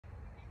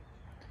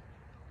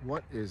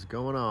What is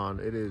going on?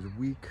 It is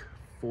week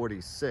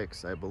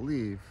 46, I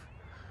believe.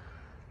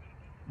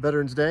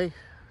 Veterans Day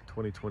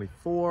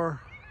 2024.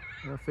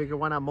 I figure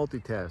why not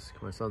multitask?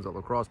 My son's at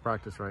lacrosse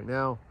practice right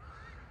now.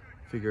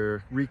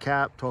 Figure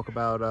recap, talk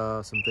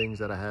about some things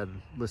that I had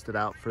listed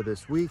out for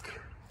this week.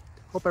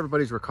 Hope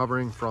everybody's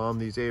recovering from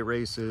these 8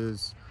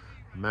 races,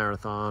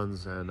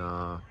 marathons, and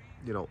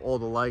all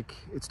the like.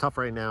 It's tough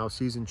right now,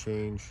 season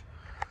change.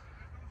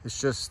 It's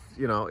just,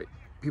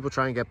 people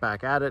try and get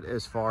back at it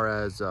as far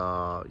as,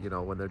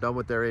 when they're done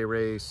with their A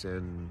race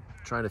and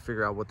trying to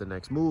figure out what the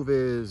next move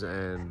is.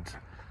 And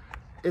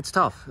it's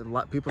tough.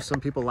 Some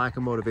people lack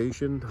of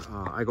motivation.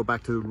 I go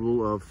back to the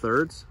rule of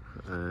thirds.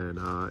 And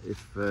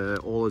if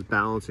all is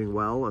balancing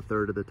well, a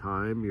third of the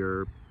time,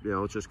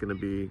 it's just going to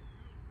be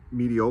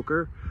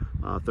mediocre.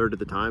 A third of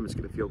the time, it's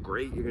going to feel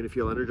great. You're going to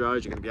feel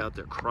energized. You're going to be out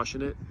there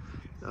crushing it.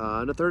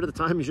 And a third of the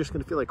time, you're just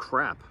going to feel like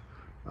crap.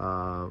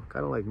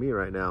 Kind of like me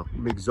right now.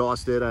 I'm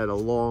exhausted. I had a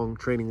long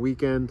training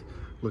weekend.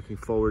 Looking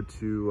forward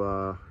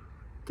to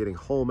getting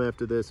home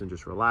after this and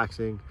just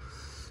relaxing,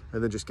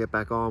 and then just get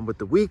back on with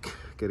the week,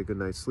 get a good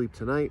night's sleep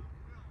tonight,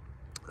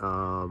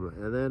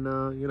 and then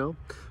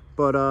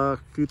a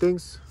few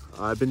things.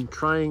 I've been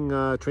trying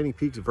Training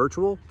Peaks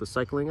Virtual, the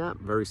cycling app,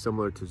 very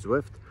similar to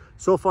Zwift.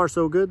 So far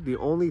so good. The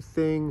only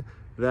thing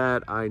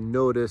that I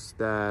noticed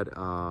that,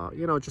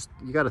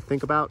 you got to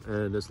think about,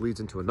 and this leads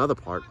into another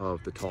part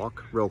of the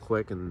talk real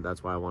quick, and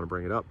that's why I want to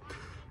bring it up,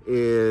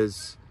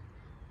 is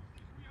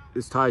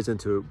this ties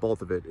into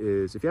both of it,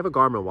 is if you have a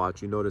Garmin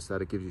watch, you notice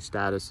that it gives you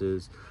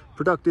statuses: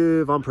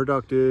 productive,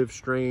 unproductive,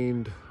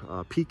 strained,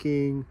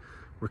 peaking,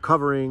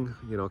 recovering,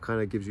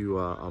 kind of gives you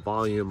a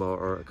volume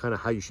or kind of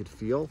how you should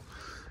feel.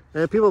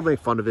 And people make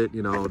fun of it,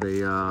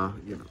 they,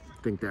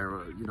 think they're,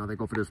 they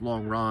go for this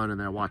long run and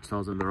their watch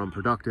tells them they're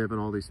unproductive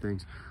and all these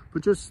things.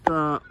 But just,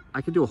 I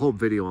could do a whole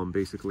video on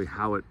basically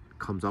how it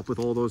comes up with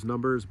all those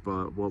numbers.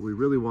 But what we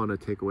really want to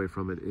take away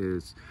from it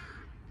is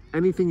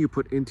anything you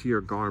put into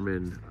your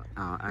Garmin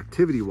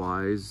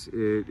activity-wise,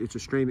 it's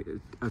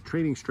a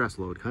training stress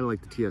load, kind of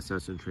like the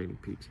TSS and Training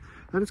Peaks.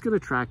 And it's going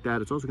to track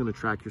that. It's also going to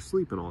track your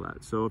sleep and all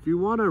that. So if you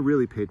want to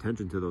really pay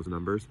attention to those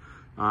numbers,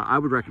 I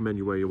would recommend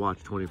you wear your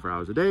watch 24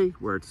 hours a day,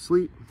 wear it to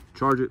sleep,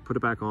 charge it, put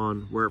it back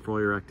on, wear it for all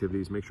your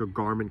activities. Make sure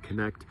Garmin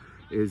Connect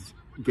is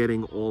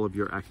getting all of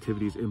your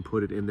activities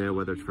inputted in there,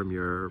 whether it's from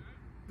your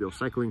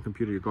cycling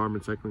computer, your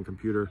Garmin cycling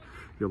computer.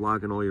 You're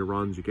logging all your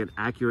runs. You get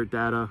accurate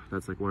data.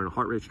 That's like wearing a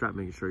heart rate strap,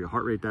 making sure your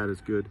heart rate data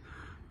is good.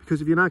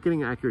 Because if you're not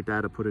getting accurate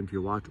data put into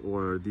your watch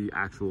or the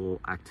actual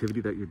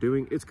activity that you're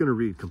doing, it's going to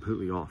read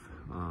completely off.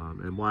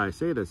 And why I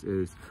say this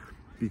is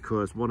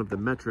because one of the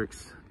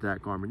metrics that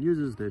Garmin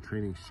uses, their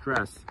training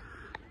stress,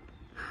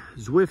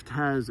 Zwift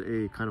has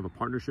a kind of a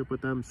partnership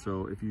with them.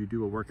 So if you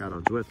do a workout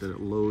on Zwift and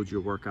it loads your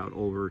workout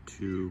over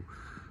to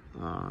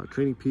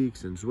Training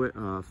Peaks and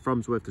Zwift,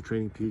 from Zwift to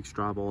Training Peaks,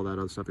 Strava, all that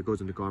other stuff, it goes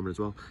into Garmin as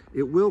well.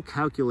 It will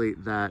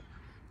calculate that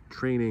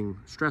training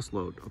stress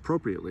load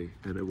appropriately,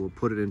 and it will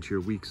put it into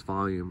your week's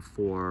volume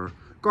for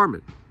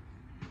Garmin.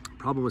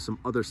 Problem with some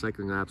other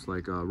cycling apps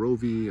like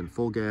Rovi and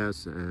Full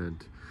Gas,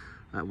 and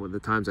one of the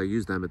times I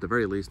use them at the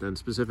very least, and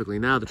specifically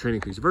now the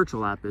Training Peaks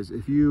virtual app, is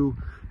if you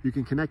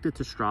can connect it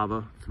to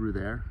Strava through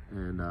there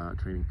and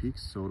Training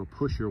Peaks, so it'll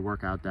push your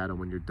workout data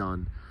when you're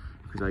done,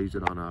 because I use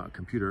it on a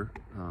computer,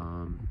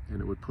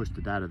 and it would push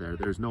the data there.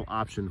 There's no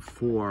option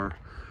for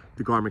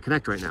the Garmin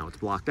Connect right now. It's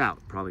blocked out,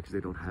 probably because they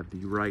don't have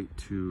the right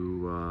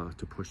to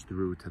push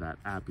through to that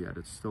app yet.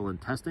 It's still in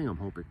testing. I'm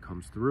hoping it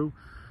comes through.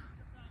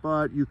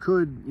 But you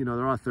could,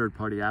 there are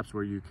third-party apps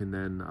where you can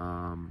then,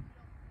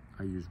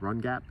 I use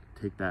RunGap,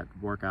 take that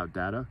workout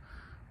data,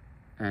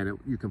 and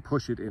you can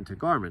push it into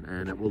Garmin,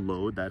 and it will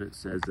load that it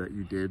says that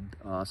you did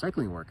a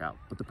cycling workout.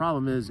 But the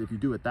problem is, if you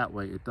do it that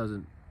way, it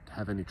doesn't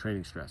have any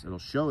training stress. It'll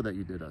show that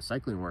you did a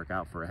cycling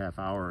workout for a half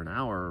hour, an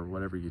hour, or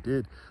whatever you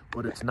did,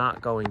 but it's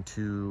not going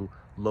to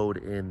load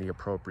in the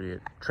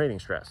appropriate training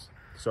stress.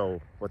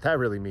 So what that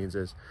really means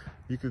is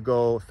you could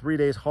go 3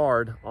 days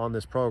hard on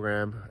this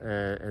program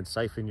and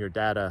siphon your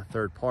data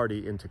third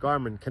party into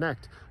Garmin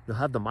Connect. You'll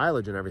have the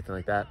mileage and everything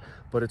like that,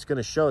 but it's going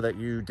to show that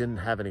you didn't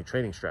have any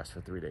training stress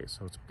for 3 days.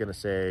 So it's going to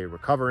say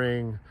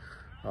recovering,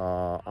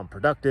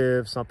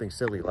 unproductive, something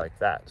silly like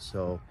that.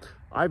 So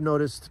I've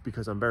noticed,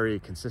 because I'm very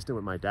consistent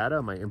with my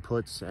data, my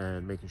inputs,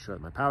 and making sure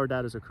that my power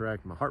data are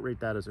correct, my heart rate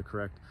data are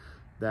correct,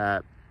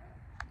 that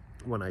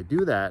when I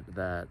do that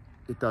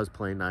it does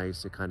play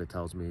nice. It kind of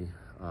tells me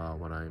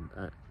when I'm,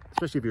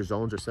 especially if your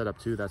zones are set up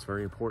too, that's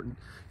very important.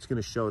 It's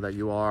going to show that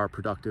you are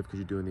productive because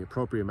you're doing the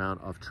appropriate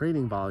amount of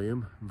training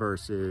volume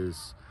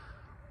versus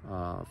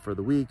for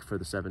the week, for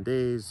the 7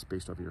 days,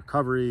 based off your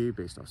recovery,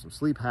 based off some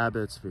sleep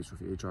habits, based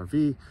off your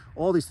HRV.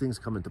 All these things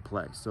come into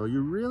play. So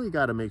you really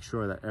got to make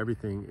sure that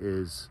everything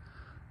is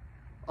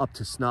up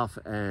to snuff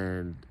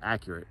and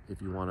accurate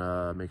if you want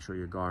to make sure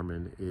your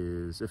Garmin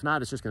is. If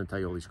not, it's just going to tell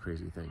you all these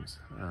crazy things.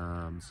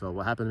 So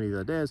what happened to me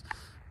the other day is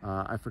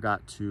I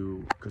forgot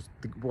to,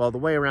 well, the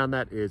way around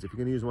that is if you're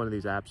going to use one of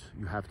these apps,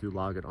 you have to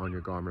log it on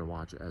your Garmin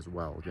watch as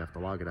well. You have to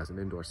log it as an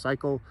indoor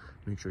cycle.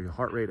 Make sure your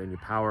heart rate and your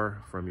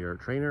power from your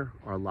trainer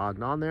are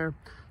logged on there.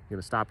 You're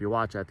going to stop your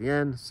watch at the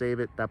end, save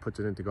it. That puts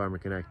it into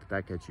Garmin Connect.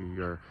 That gets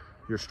you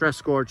your stress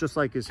score, just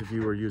like as if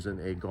you were using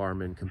a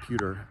Garmin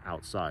computer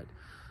outside.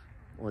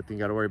 Only thing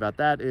you got to worry about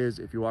that is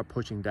if you are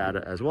pushing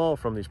data as well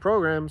from these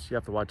programs, you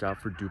have to watch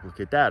out for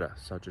duplicate data,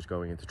 such as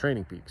going into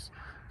Training Peaks.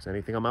 So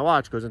anything on my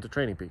watch goes into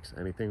Training Peaks.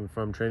 Anything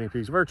from Training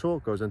Peaks Virtual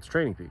goes into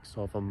Training Peaks.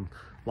 So if I'm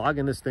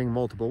logging this thing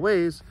multiple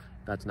ways,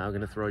 that's now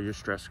going to throw your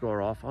stress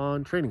score off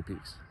on Training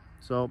Peaks.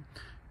 So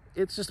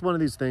it's just one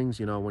of these things,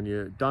 you know, when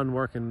you're done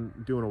working,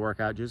 doing a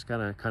workout, you just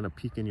kind of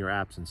peek in your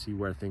apps and see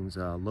where things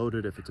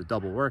loaded. If it's a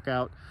double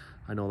workout,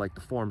 I know like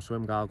the Form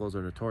swim goggles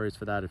are notorious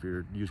for that. If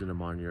you're using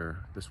them on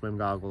the swim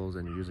goggles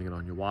and you're using it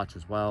on your watch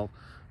as well,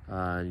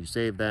 and you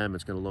save them,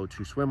 it's going to load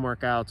 2 swim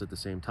workouts at the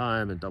same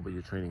time and double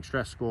your training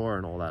stress score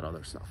and all that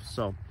other stuff.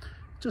 So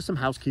just some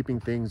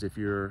housekeeping things if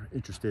you're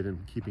interested in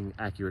keeping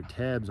accurate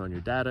tabs on your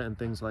data and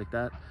things like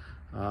that.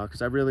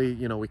 Because I really,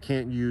 you know, we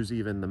can't use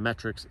even the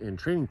metrics in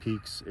Training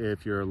Peaks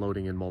if you're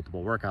loading in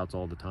multiple workouts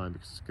all the time,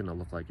 because it's going to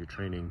look like you're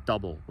training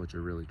double what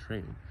you're really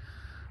training.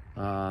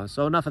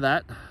 So enough of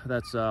that.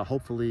 That's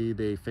hopefully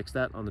they fix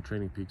that on the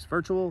Training Peaks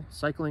Virtual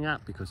cycling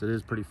app, because it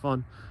is pretty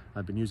fun.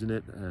 I've been using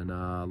it and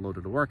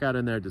loaded a workout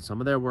in there, did some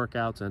of their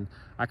workouts, and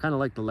I kind of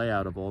like the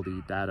layout of all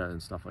the data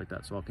and stuff like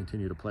that. So I'll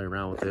continue to play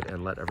around with it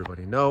and let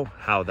everybody know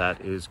how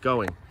that is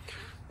going.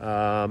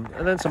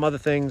 And then some other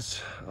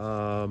things,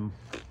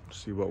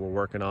 see what we're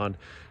working on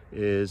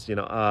is, you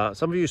know,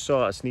 some of you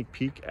saw a sneak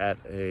peek at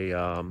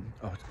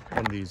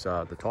one of these,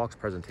 the talks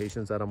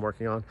presentations that I'm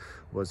working on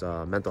was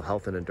mental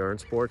health and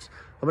endurance sports.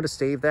 I'm going to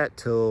save that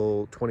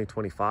till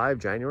 2025,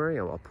 January.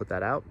 I'll put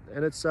that out,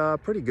 and it's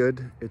pretty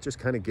good. It just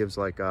kind of gives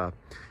like an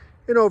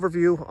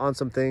overview on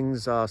some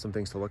things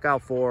to look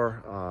out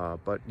for.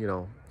 But, you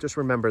know, just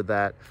remember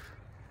that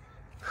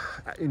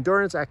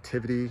endurance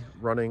activity,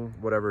 running,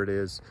 whatever it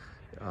is,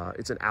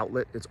 it's an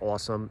outlet. It's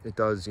awesome. It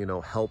does, you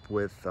know, help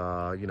with,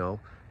 you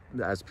know,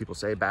 as people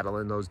say,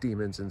 battling those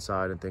demons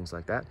inside and things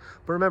like that.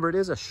 But remember, it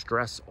is a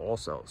stress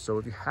also. So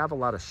if you have a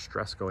lot of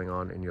stress going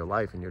on in your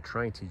life and you're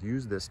trying to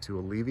use this to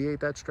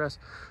alleviate that stress,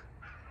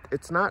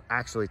 it's not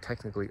actually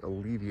technically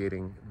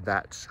alleviating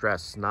that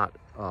stress. Not,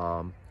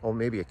 or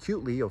maybe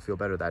acutely, you'll feel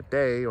better that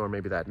day or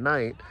maybe that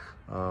night,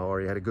 or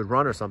you had a good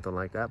run or something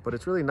like that. But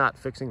it's really not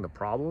fixing the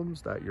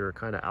problems that you're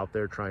kind of out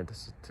there trying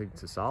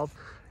to solve.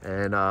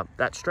 And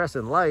that stress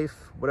in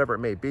life, whatever it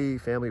may be,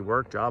 family,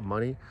 work, job,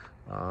 money,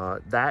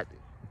 that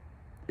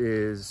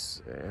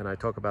is, and I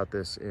talk about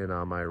this in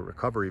my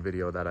recovery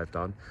video that I've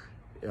done,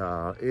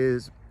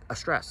 is a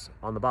stress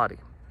on the body,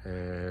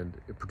 and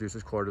it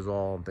produces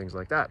cortisol and things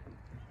like that.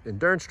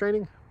 Endurance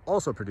training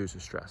also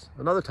produces stress,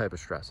 another type of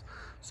stress.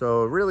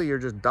 So really you're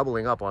just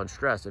doubling up on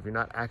stress if you're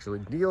not actually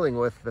dealing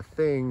with the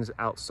things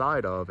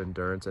outside of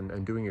endurance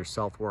and doing your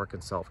self-work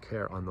and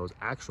self-care on those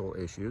actual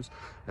issues.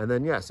 And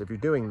then yes, if you're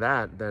doing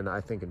that, then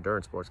I think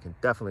endurance sports can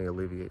definitely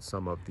alleviate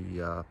some of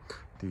the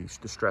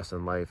stress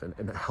in life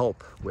and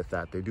help with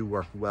that. They do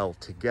work well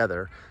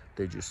together.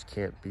 They just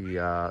can't be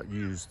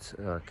used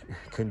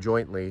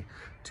conjointly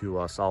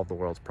to solve the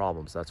world's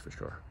problems, that's for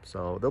sure.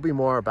 So there'll be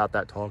more about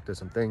that talk. There's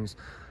some things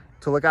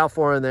to look out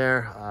for in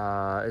there.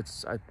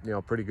 It's you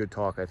know, pretty good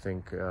talk, I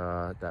think,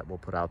 that we'll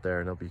put out there,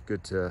 and it'll be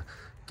good to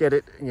get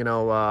it, you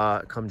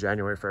know, come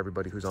January for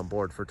everybody who's on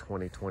board for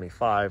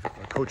 2025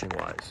 coaching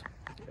wise.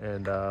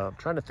 And I'm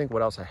trying to think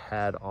what else I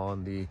had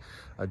on the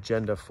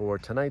agenda for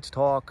tonight's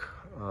talk,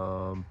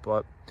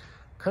 but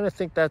kind of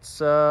think that's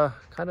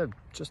kind of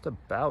just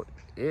about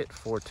it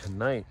for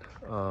tonight.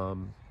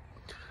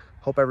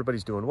 Hope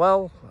everybody's doing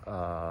well.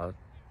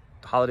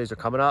 Holidays are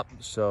coming up,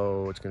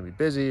 so it's going to be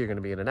busy. You're going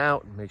to be in and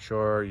out. Make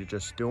sure you're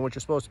just doing what you're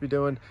supposed to be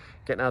doing,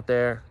 getting out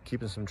there,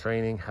 keeping some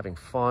training, having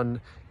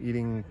fun,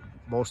 eating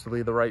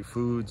mostly the right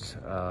foods,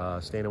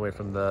 staying away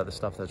from the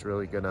stuff that's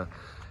really gonna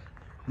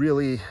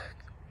you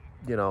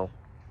know,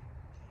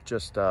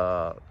 just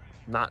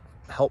not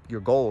help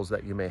your goals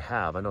that you may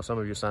have. I know some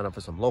of you sign up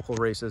for some local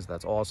races.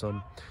 That's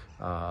awesome.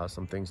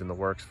 Some things in the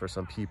works for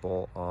some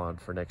people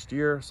for next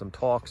year, some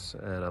talks,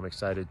 and I'm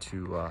excited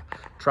to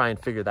try and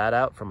figure that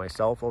out for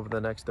myself over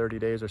the next 30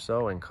 days or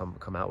so and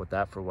come out with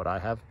that for what I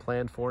have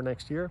planned for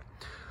next year.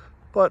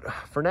 But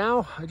for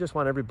now, I just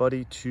want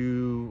everybody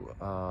to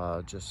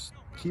just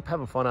keep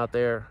having fun out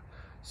there,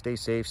 stay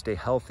safe, stay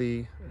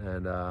healthy,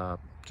 and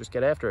just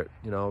get after it.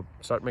 You know,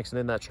 start mixing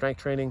in that strength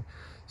training.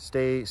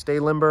 Stay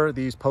limber.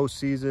 These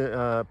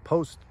post-season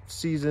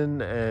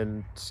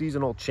and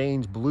seasonal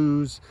change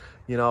blues,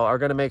 you know, are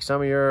going to make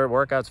some of your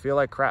workouts feel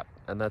like crap,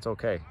 and that's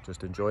okay.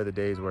 Just enjoy the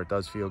days where it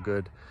does feel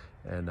good,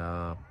 and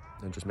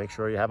just make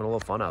sure you're having a little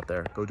fun out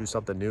there. Go do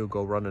something new.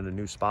 Go run in a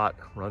new spot.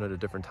 Run at a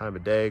different time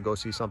of day. Go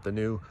see something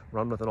new.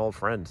 Run with an old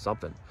friend.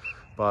 Something.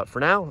 But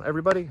for now,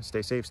 everybody,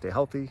 stay safe, stay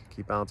healthy.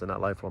 Keep balancing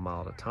that life 1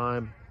 mile at a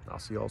time. I'll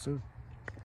see you all soon.